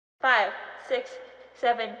5, 6,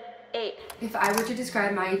 7, 8. If I were to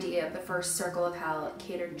describe my idea of the first circle of hell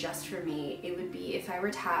catered just for me, it would be if I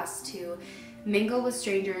were tasked to mingle with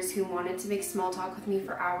strangers who wanted to make small talk with me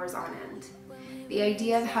for hours on end. The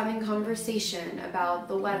idea of having conversation about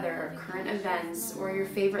the weather, current events, or your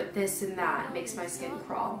favorite this and that makes my skin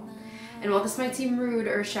crawl. And while this might seem rude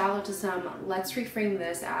or shallow to some, let's reframe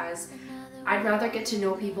this as I'd rather get to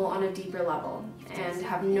know people on a deeper level and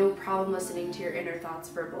have no problem listening to your inner thoughts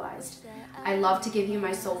verbalized. I love to give you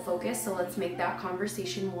my sole focus, so let's make that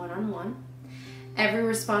conversation one-on-one. Every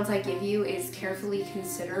response I give you is carefully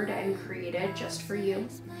considered and created just for you.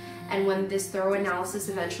 And when this thorough analysis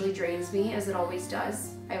eventually drains me, as it always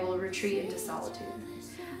does, I will retreat into solitude.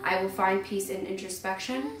 I will find peace in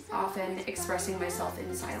introspection, often expressing myself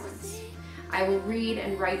in silence. I will read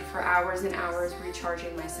and write for hours and hours,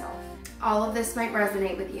 recharging myself. All of this might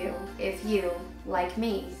resonate with you if you, like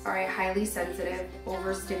me, are a highly sensitive,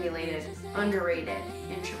 overstimulated, underrated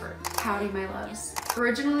introvert. Howdy, my loves.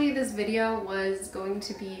 Originally, this video was going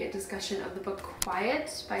to be a discussion of the book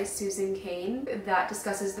Quiet by Susan Cain that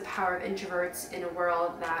discusses the power of introverts in a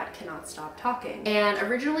world that cannot stop talking. And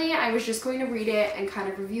originally, I was just going to read it and kind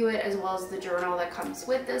of review it, as well as the journal that comes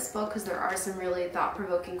with this book, because there are some really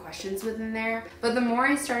thought-provoking questions within there. But the more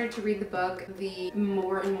I started to read the book, the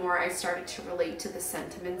more and more I started to relate to the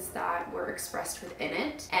sentiments that were expressed within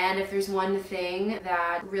it. And if there's one thing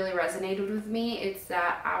that really resonated with me, it's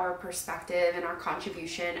that our perspective and our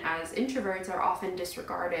contribution as introverts are often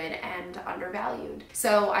disregarded and undervalued.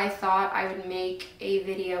 So I thought I would make a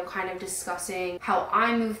video kind of discussing how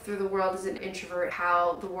I move through the world as an introvert,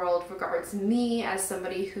 how the world regards me as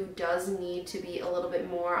somebody who does need to be a little bit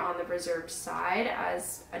more on the reserved side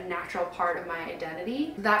as a natural part of my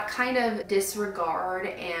identity. That kind of disregard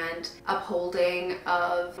and upholding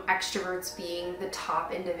of extroverts being the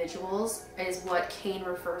top individuals is what Cain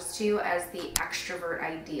refers to as the extrovert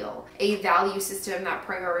ideal, a value system that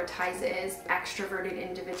prioritizes extroverted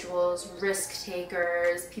individuals, risk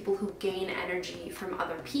takers, people who gain energy from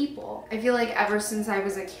other people. I feel like ever since I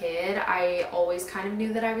was a kid, I always kind of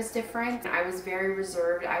knew that I was different. I was very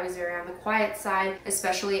reserved. I was very on the quiet side,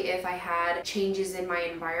 especially if I had changes in my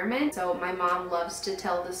environment. So my mom loves to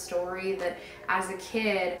tell the story that as a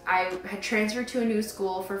kid, I had transferred to a new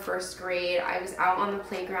school for first grade. I was out on the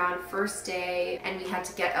playground first day and we had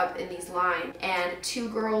to get up in these lines, and two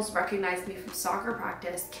girls recognized me from soccer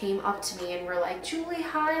practice, came up to me and were like, "Julie,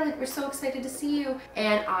 hi, like we're so excited to see you."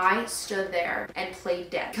 And I stood there and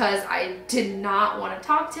played dead because I did not want to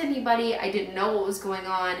talk to anybody. I didn't know what was going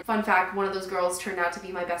on. Fun fact, one of those girls turned out to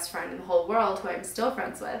be my best friend in the whole world, who I'm still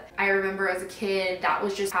friends with. I remember as a kid, that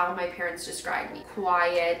was just how my parents described me.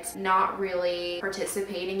 Quiet, not really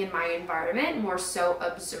participating in my environment, more so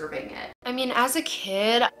observing it. I mean, as a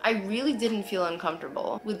kid, I really didn't feel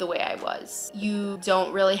uncomfortable with the way I was. You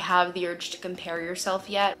don't really have the urge to compare yourself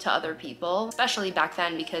yet to other people, especially back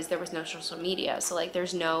then because there was no social media. So like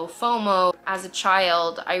there's no FOMO. As a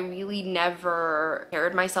child, I really never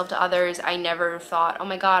compared myself to others. I never thought, oh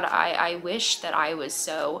my God, I wish that I was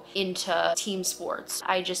so into team sports.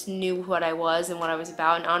 I just knew what I was and what I was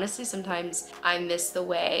about. And honestly, sometimes I miss the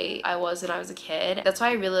way I was when I was a kid. That's why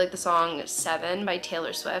I really like the song 7 by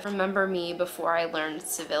Taylor Swift. Remember me before I learned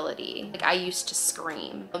civility. Like I used to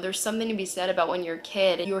scream. There's something to be said about when you're a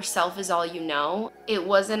kid, yourself is all you know. It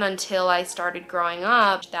wasn't until I started growing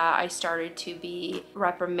up that I started to be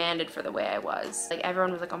reprimanded for the way I was. Like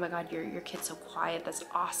everyone was like, oh my God, your kid's so quiet, that's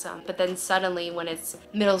awesome. But then suddenly when it's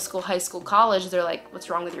middle school, high school, college, they're like, what's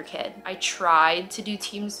wrong with your kid? I tried to do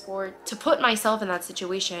team sport to put myself in that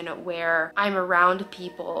situation where I'm around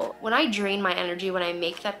people. When I drain my energy, when I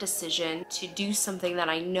make that decision to do something that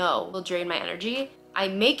I know will drain my energy, I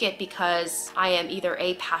make it because I am either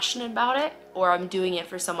A, passionate about it, or I'm doing it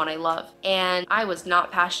for someone I love. And I was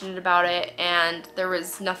not passionate about it, and there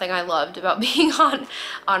was nothing I loved about being on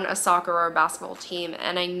a soccer or a basketball team,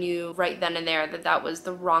 and I knew right then and there that that was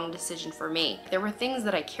the wrong decision for me. There were things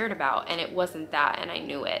that I cared about, and it wasn't that, and I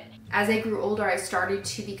knew it. As I grew older, I started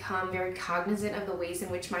to become very cognizant of the ways in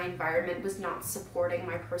which my environment was not supporting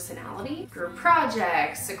my personality. Group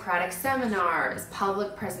projects, Socratic seminars,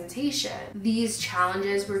 public presentation. These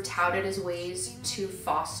challenges were touted as ways to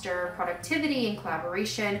foster productivity and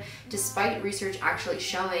collaboration, despite research actually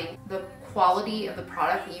showing the quality of the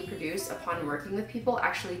product that you produce upon working with people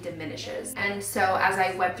actually diminishes. And so as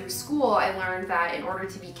I went through school, I learned that in order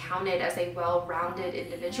to be counted as a well-rounded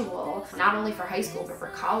individual, not only for high school but for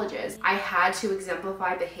colleges, I had to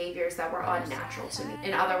exemplify behaviors that were unnatural to me.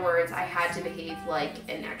 In other words, I had to behave like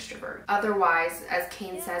an extrovert. Otherwise, as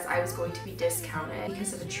Kane says, I was going to be discounted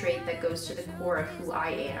because of a trait that goes to the core of who I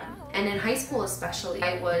am. And in high school especially,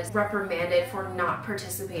 I was reprimanded for not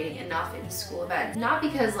participating enough in school events. Not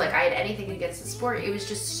because like I had anything against the sport, it was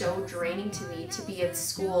just so draining to me to be at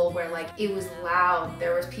school where like it was loud,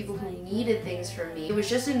 there was people who needed things from me. It was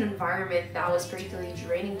just an environment that was particularly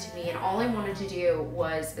draining to me, and all I wanted to do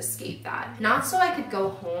was escape that. Not so I could go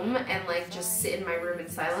home and like just sit in my room in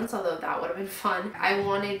silence, although that would have been fun. I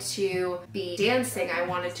wanted to be dancing, I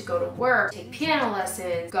wanted to go to work, take piano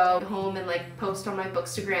lessons, go home and like post on my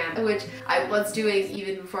Bookstagram, which I was doing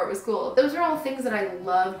even before it was cool. Those are all things that I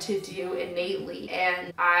love to do innately,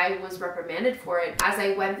 and I was reprimanded for it. As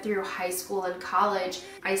I went through high school and college,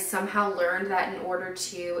 I somehow learned that in order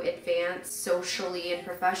to advance socially and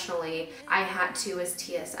professionally, I had to, as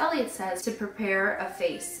T.S. Eliot says, to prepare a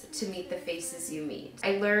face to meet the faces you meet.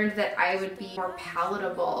 I learned that I would be more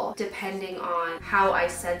palatable depending on how I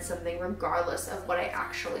said something, regardless of what I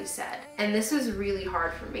actually said. And this was really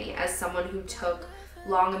hard for me as someone who took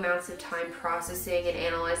long amounts of time processing and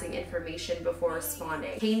analyzing information before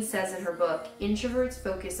responding. Kane says in her book, introverts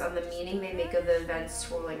focus on the meaning they make of the events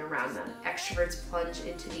swirling around them. Extroverts plunge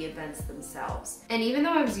into the events themselves. And even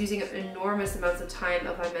though I was using enormous amounts of time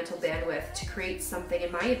of my mental bandwidth to create something,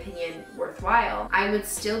 in my opinion, worthwhile, I would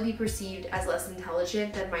still be perceived as less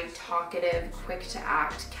intelligent than my talkative,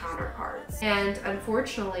 quick-to-act counterparts. And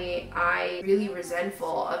unfortunately, I really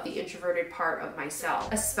resentful of the introverted part of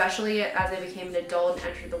myself, especially as I became an adult and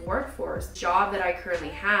entered the workforce. The job that I currently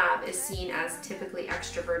have is seen as typically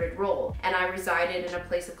extroverted role, and I resided in a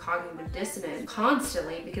place of cognitive dissonance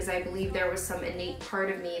constantly because I believe there was some innate part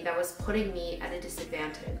of me that was putting me at a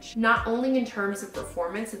disadvantage. Not only in terms of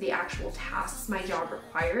performance of the actual tasks my job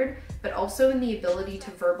required, but also in the ability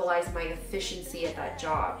to verbalize my efficiency at that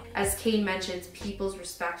job. As Kane mentions, people's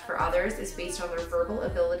respect for others is based on their verbal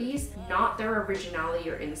abilities, not their originality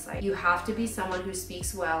or insight. You have to be someone who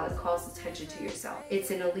speaks well and calls attention to yourself.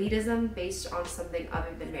 It's an elitism based on something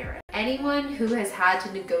other than merit. Anyone who has had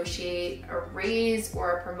to negotiate a raise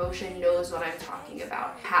or a promotion knows what I'm talking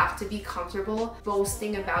about. You have to be comfortable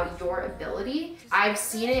boasting about your ability. I've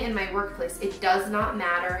seen it in my workplace. It does not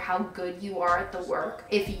matter how good you are at the work.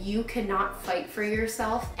 If you cannot fight for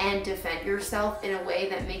yourself and defend yourself in a way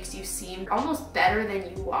that makes you seem almost better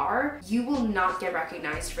than you are, you will not get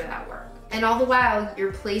recognized for that work. And all the while,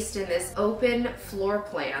 you're placed in this open floor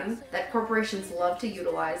plan that corporations love to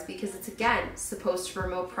utilize because it's, again, supposed to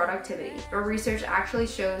promote productivity. But research actually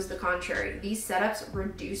shows the contrary. These setups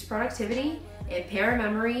reduce productivity, impair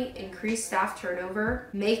memory, increase staff turnover,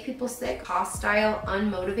 make people sick, hostile,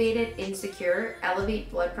 unmotivated, insecure, elevate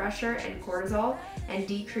blood pressure and cortisol, and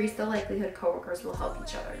decrease the likelihood coworkers will help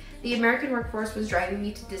each other. The American workforce was driving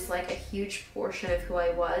me to dislike a huge portion of who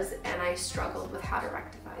I was, and I struggled with how to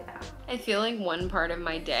rectify that. I feel like one part of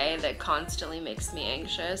my day that constantly makes me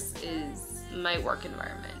anxious is my work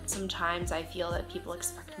environment. Sometimes I feel that people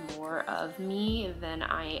expect more of me than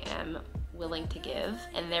I am willing to give,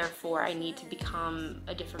 and therefore I need to become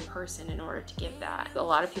a different person in order to give that. A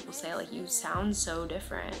lot of people say like, you sound so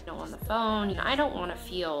different, you know, on the phone. You know, I don't want to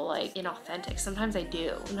feel like inauthentic. Sometimes I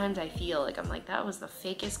do. Sometimes I feel like I'm like, that was the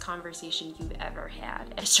fakest conversation you've ever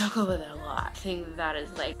had. I struggle with it a lot. I think that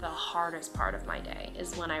is like the hardest part of my day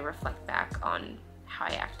is when I reflect back on how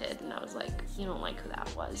I acted, and I was like, you don't like who that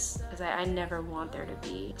was. Because I never want there to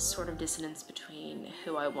be sort of dissonance between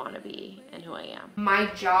who I want to be and who I am. My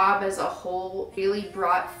job as a whole really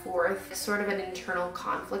brought forth sort of an internal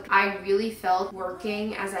conflict. I really felt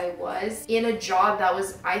working as I was in a job that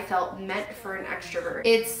was, I felt, meant for an extrovert.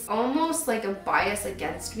 It's almost like a bias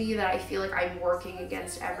against me that I feel like I'm working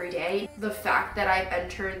against every day. The fact that I've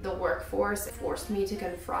entered the workforce forced me to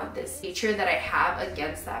confront this nature that I have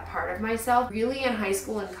against that part of myself. Really, in high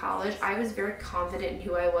school and college, I was very confident in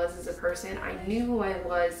who I was as a person. I knew who I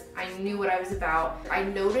was. I knew what I was about. I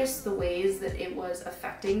noticed the ways that it was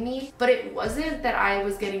affecting me, but it wasn't that I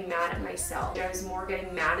was getting mad at myself. I was more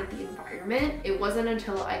getting mad at the environment. It wasn't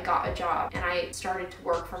until I got a job and I started to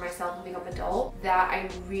work for myself and become an adult that I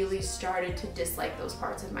really started to dislike those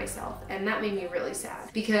parts of myself. And that made me really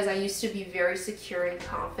sad because I used to be very secure and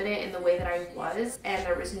confident in the way that I was, and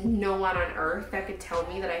there was no one on earth that could tell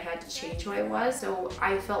me that I had to change who I was. So So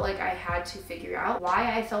I felt like I had to figure out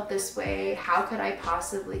why I felt this way, how could I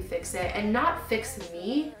possibly fix it, and not fix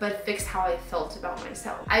me, but fix how I felt about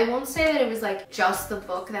myself. I won't say that it was like just the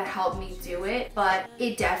book that helped me do it, but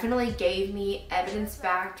it definitely gave me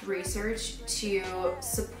evidence-backed research to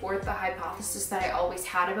support the hypothesis that I always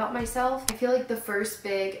had about myself. I feel like the first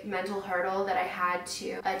big mental hurdle that I had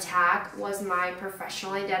to attack was my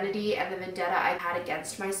professional identity and the vendetta I had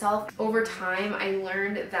against myself. Over time, I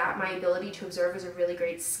learned that my ability to observe is a really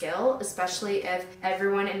great skill, especially if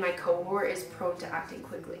everyone in my cohort is prone to acting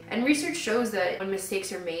quickly. And research shows that when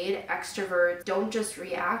mistakes are made, extroverts don't just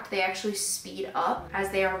react, they actually speed up as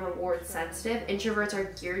they are reward sensitive. Introverts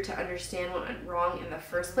are geared to understand what went wrong in the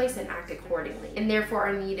first place and act accordingly, and therefore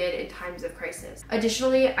are needed in times of crisis.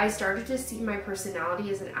 Additionally, I started to see my personality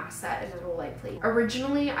as an asset in the role I played.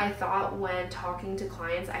 Originally, I thought when talking to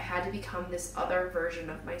clients, I had to become this other version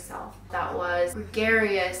of myself that was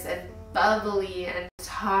gregarious and bubbly and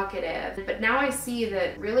talkative. But now I see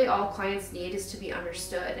that really all clients need is to be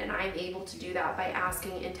understood, and I'm able to do that by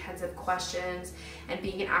asking intensive questions and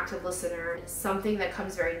being an active listener, something that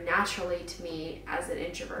comes very naturally to me as an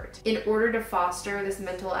introvert. In order to foster this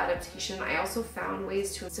mental adaptation, I also found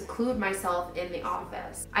ways to seclude myself in the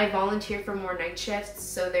office. I volunteered for more night shifts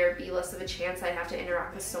so there'd be less of a chance I'd have to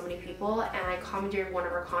interact with so many people, and I commandeered one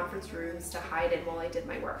of our conference rooms to hide in while I did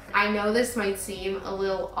my work. I know this might seem a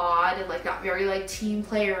little odd and like not very like team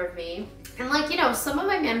player of me. And like, you know, some of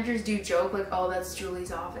my managers do joke like, oh, that's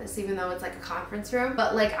Juli's office, even though it's like a conference room.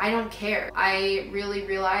 But like, I don't care. I really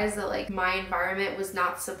realized that like my environment was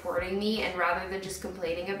not supporting me, and rather than just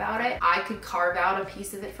complaining about it, I could carve out a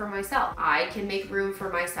piece of it for myself. I can make room for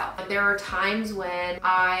myself. There are times when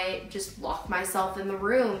I just lock myself in the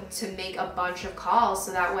room to make a bunch of calls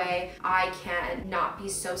so that way I can not be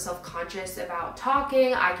so self-conscious about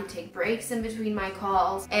talking. I can take breaks in between my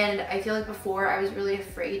calls. And I feel like before I was really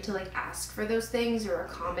afraid to like ask for those things or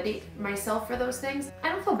accommodate myself for those things. I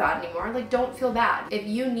don't feel bad anymore. Like, don't feel bad. If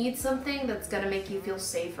you need something that's gonna make you feel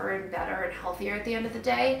safer and better and healthier at the end of the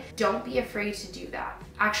day, don't be afraid to do that.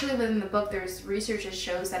 Actually, within the book, there's research that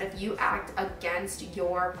shows that if you act against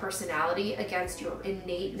your personality, against your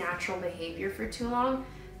innate natural behavior for too long,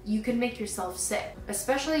 you can make yourself sick,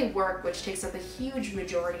 especially work, which takes up a huge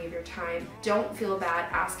majority of your time. Don't feel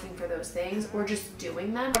bad asking for those things or just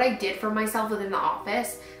doing them. What I did for myself within the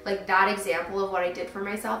office, like that example of what I did for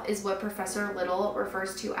myself, is what Professor Little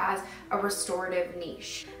refers to as a restorative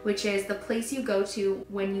niche, which is the place you go to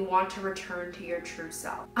when you want to return to your true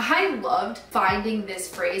self. I loved finding this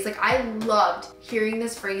phrase. Like, I loved hearing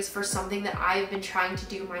this phrase for something that I've been trying to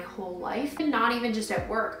do my whole life, and not even just at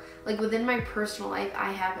work. Like, within my personal life,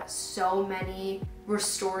 I have so many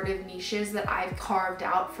restorative niches that I've carved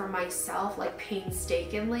out for myself, like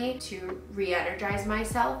painstakingly, to re-energize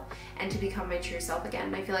myself and to become my true self again.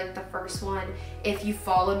 And I feel like the first one, if you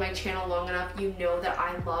followed my channel long enough, you know that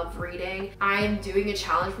I love reading. I am doing a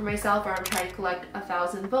challenge for myself where I'm trying to collect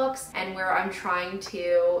 1,000 books, and where I'm trying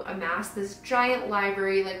to amass this giant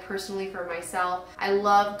library, like personally for myself. I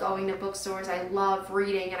love going to bookstores, I love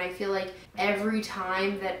reading, and I feel like every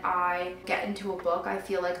time that I get into a book, I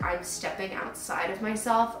feel like I'm stepping outside of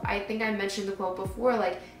myself. I think I mentioned the quote before,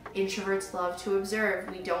 like, introverts love to observe.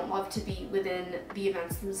 We don't love to be within the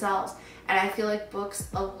events themselves. And I feel like books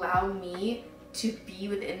allow me to be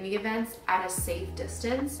within the events at a safe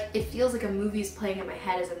distance. It feels like a movie's playing in my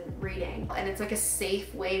head as I'm reading, and it's like a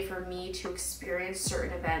safe way for me to experience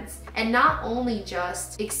certain events, and not only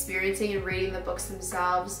just experiencing and reading the books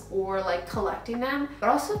themselves or like collecting them, but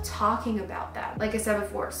also talking about them. Like I said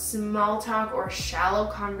before, small talk or shallow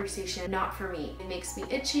conversation, not for me. It makes me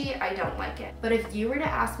itchy, I don't like it. But if you were to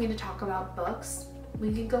ask me to talk about books,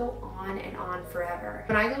 we could go on and on forever.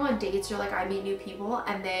 When I go on dates or like I meet new people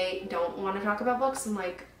and they don't want to talk about books, I'm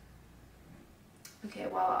like, okay,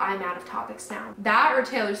 well, I'm out of topics now. That or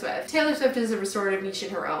Taylor Swift. Taylor Swift is a restorative niche in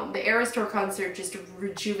her own. The Eras Tour concert just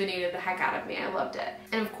rejuvenated the heck out of me. I loved it.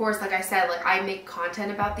 And of course, like I said, like I make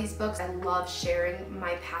content about these books. I love sharing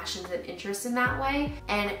my passions and interests in that way.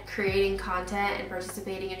 And creating content and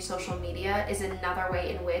participating in social media is another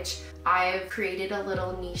way in which I've created a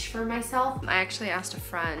little niche for myself. I actually asked a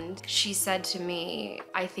friend. She said to me,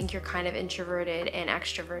 I think you're kind of introverted and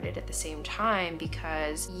extroverted at the same time,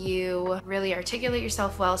 because you really articulate articulate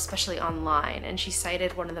yourself well, especially online. And she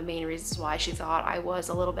cited one of the main reasons why she thought I was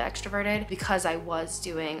a little bit extroverted, because I was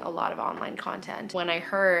doing a lot of online content. When I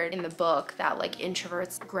heard in the book that like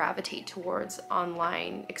introverts gravitate towards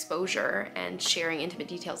online exposure and sharing intimate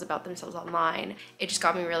details about themselves online, it just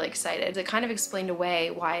got me really excited. It kind of explained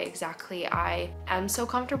away why exactly I am so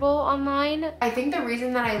comfortable online. I think the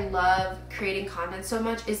reason that I love creating content so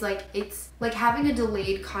much is like, it's like having a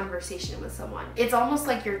delayed conversation with someone. It's almost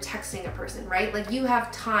like you're texting a person, right? Like you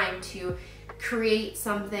have time to create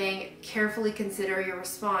something, carefully consider your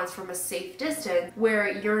response from a safe distance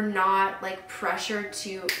where you're not like pressured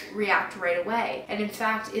to react right away. And in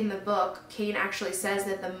fact, in the book, Kane actually says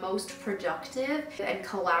that the most productive and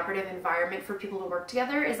collaborative environment for people to work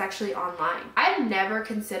together is actually online. I've never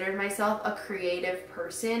considered myself a creative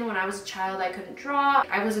person. When I was a child, I couldn't draw.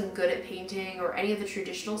 I wasn't good at painting or any of the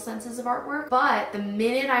traditional senses of artwork. But the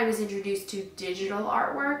minute I was introduced to digital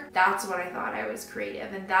artwork, that's when I thought I was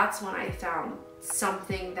creative. And that's when I found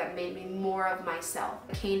something that made me more of myself.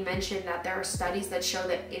 Kane mentioned that there are studies that show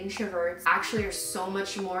that introverts actually are so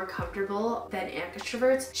much more comfortable than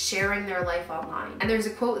extroverts sharing their life online. And there's a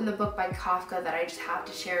quote in the book by Kafka that I just have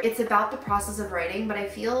to share. It's about the process of writing, but I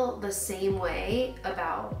feel the same way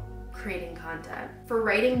about creating content. For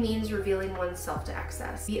writing means revealing oneself to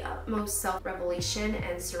excess, the utmost self-revelation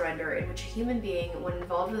and surrender in which a human being, when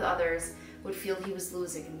involved with others, would feel he was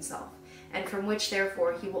losing himself, and from which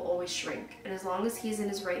therefore he will always shrink, and as long as he is in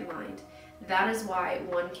his right mind. That is why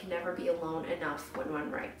one can never be alone enough when one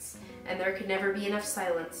writes, and there can never be enough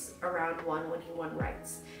silence around one when one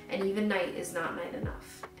writes, and even night is not night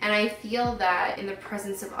enough. And I feel that in the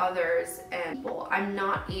presence of others and people, I'm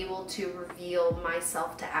not able to reveal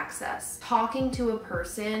myself to access. Talking to a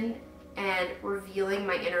person and revealing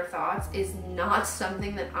my inner thoughts is not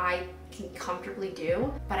something that I can comfortably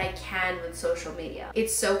do, but I can with social media.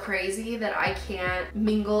 It's so crazy that I can't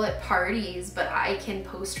mingle at parties, but I can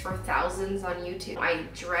post for thousands on YouTube. I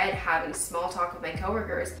dread having small talk with my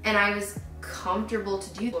coworkers, and I was comfortable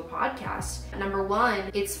to do a podcast. Number one,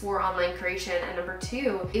 it's for online creation, and number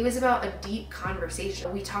two, it was about a deep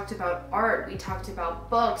conversation. We talked about art, we talked about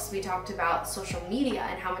books, we talked about social media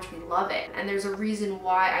and how much we love it. And there's a reason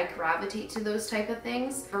why I gravitate to those type of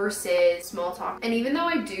things versus small talk. And even though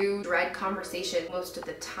I do dread conversation most of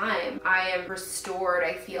the time, I am restored,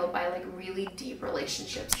 I feel, by like really deep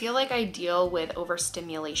relationships. I feel like I deal with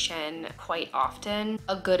overstimulation quite often.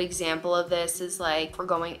 A good example of this is like we're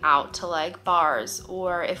going out to like bars,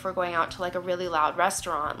 or if we're going out to like a really loud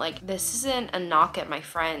restaurant. Like, this isn't a knock at my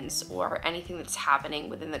friends or anything that's happening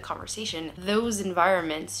within the conversation. Those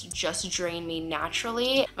environments just drain me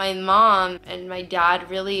naturally. My mom and my dad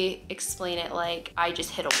really explain it like I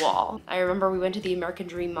just hit a wall. I remember we went to the American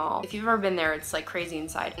Dream Mall. If you've ever been there, it's like crazy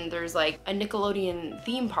inside, and there's like a Nickelodeon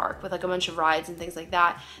theme park with like a bunch of rides and things like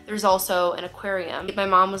that. There's also an aquarium. My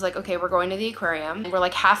mom was like, okay, we're going to the aquarium, and we're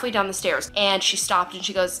like halfway down the stairs, and she stopped and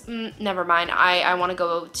she goes, never mind, I want to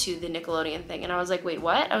go to the Nickelodeon thing. And I was like, wait,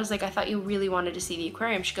 what? I was like, I thought you really wanted to see the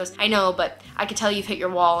aquarium. She goes, I know, but I could tell you've hit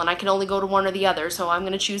your wall and I can only go to one or the other, so I'm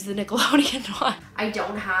gonna choose the Nickelodeon one. I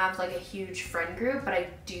don't have like a huge friend group, but I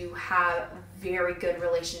do have very good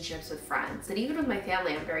relationships with friends. And even with my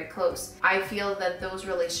family, I'm very close. I feel that those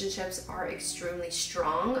relationships are extremely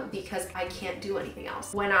strong because I can't do anything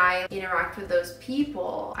else. When I interact with those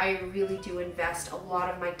people, I really do invest a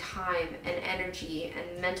lot of my time and energy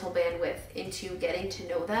and mental bandwidth into getting to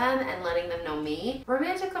know them and letting them know me.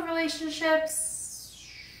 Romantic relationships,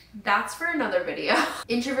 that's for another video.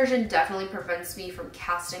 Introversion definitely prevents me from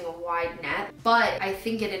casting a wide net, but I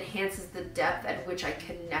think it enhances the depth at which I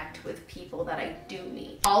connect with people that I do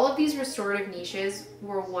meet. All of these restorative niches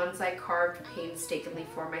were ones I carved painstakingly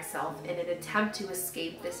for myself in an attempt to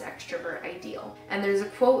escape this extrovert ideal. And there's a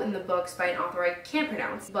quote in the books by an author I can't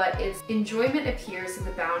pronounce, but it's, enjoyment appears in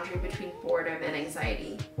the boundary between boredom and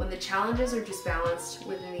anxiety, when the challenges are disbalanced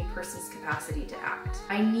within the person's capacity to act.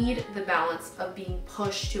 I need the balance of being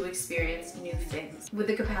pushed to experience new things, with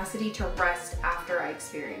the capacity to rest after I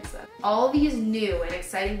experience them. All these new and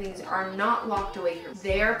exciting things are not locked away from me.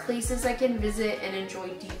 They are places I can visit and enjoy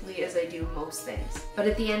deeply as I do most things. But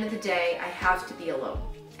at the end of the day, I have to be alone.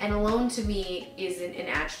 And alone to me isn't an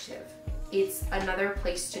adjective. It's another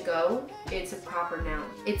place to go. It's a proper noun.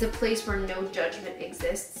 It's a place where no judgment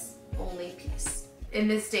exists, only peace. In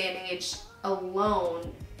this day and age,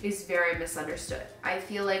 alone is very misunderstood. I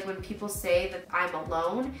feel like when people say that I'm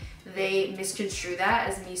alone, they misconstrue that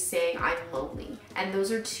as me saying I'm lonely. And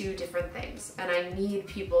those are two different things. And I need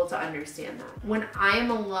people to understand that. When I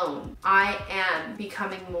am alone, I am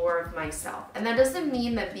becoming more of myself. And that doesn't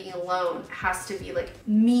mean that being alone has to be like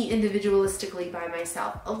me individualistically by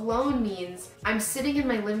myself. Alone means I'm sitting in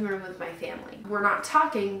my living room with my family. We're not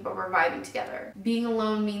talking, but we're vibing together. Being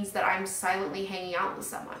alone means that I'm silently hanging out with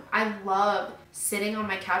someone. I love sitting on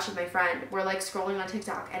my couch with my friend. We're like scrolling on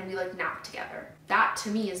TikTok and we like nap together. That to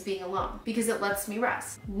me is being alone because it lets me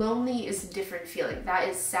rest. Lonely is a different feeling. That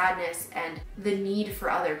is sadness and the need for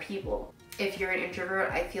other people. If you're an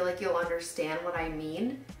introvert, I feel like you'll understand what I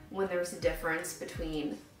mean when there's a difference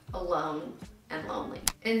between alone and lonely.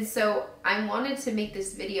 And so I wanted to make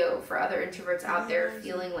this video for other introverts out there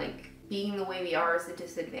feeling like being the way we are is a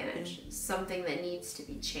disadvantage, something that needs to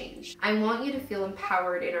be changed. I want you to feel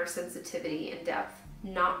empowered in our sensitivity and depth,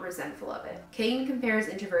 not resentful of it. Kane compares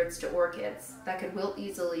introverts to orchids that could wilt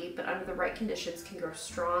easily, but under the right conditions can grow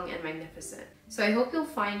strong and magnificent. So I hope you'll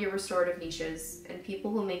find your restorative niches and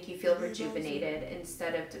people who make you feel rejuvenated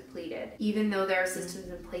instead of depleted. Even though there are systems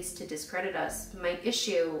in place to discredit us, my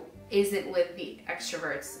issue isn't with the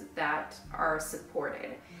extroverts that are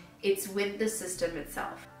supported. It's with the system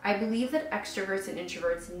itself. I believe that extroverts and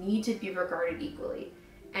introverts need to be regarded equally.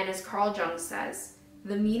 And as Carl Jung says,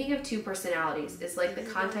 the meeting of two personalities is like the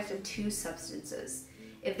contact of two substances.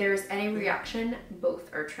 If there is any reaction,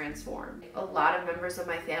 both are transformed. A lot of members of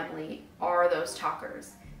my family are those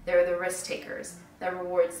talkers. They're the risk takers, they're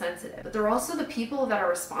reward sensitive. But they're also the people that are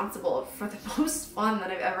responsible for the most fun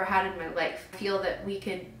that I've ever had in my life. I feel that we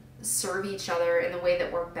could serve each other in the way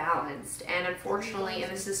that we're balanced, and unfortunately in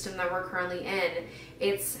the system that we're currently in,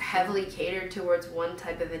 it's heavily catered towards one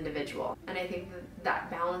type of individual, and I think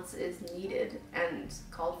that balance is needed and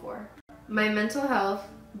called for. My mental health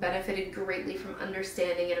benefited greatly from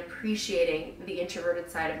understanding and appreciating the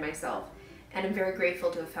introverted side of myself, and I'm very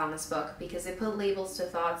grateful to have found this book because it put labels to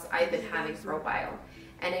thoughts I've been having for a while,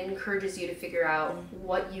 and it encourages you to figure out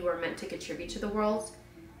what you are meant to contribute to the world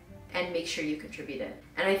and make sure you contribute it.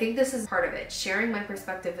 And I think this is part of it, sharing my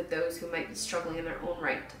perspective with those who might be struggling in their own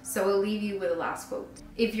right. So I'll leave you with a last quote.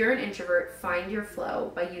 If you're an introvert, find your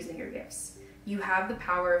flow by using your gifts. You have the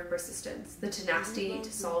power of persistence, the tenacity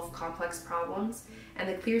to solve complex problems, and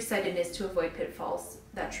the clear-sightedness to avoid pitfalls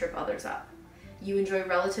that trip others up. You enjoy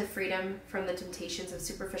relative freedom from the temptations of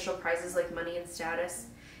superficial prizes like money and status.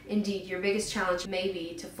 Indeed, your biggest challenge may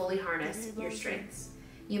be to fully harness your strengths.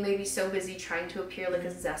 You may be so busy trying to appear like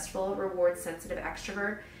a zestful, reward-sensitive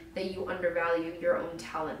extrovert that you undervalue your own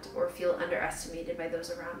talent or feel underestimated by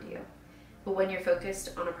those around you. But when you're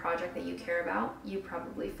focused on a project that you care about, you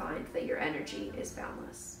probably find that your energy is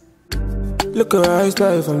boundless. Look at her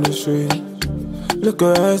style from the street. Look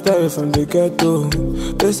at her style from the ghetto.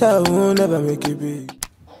 This I will never make it big.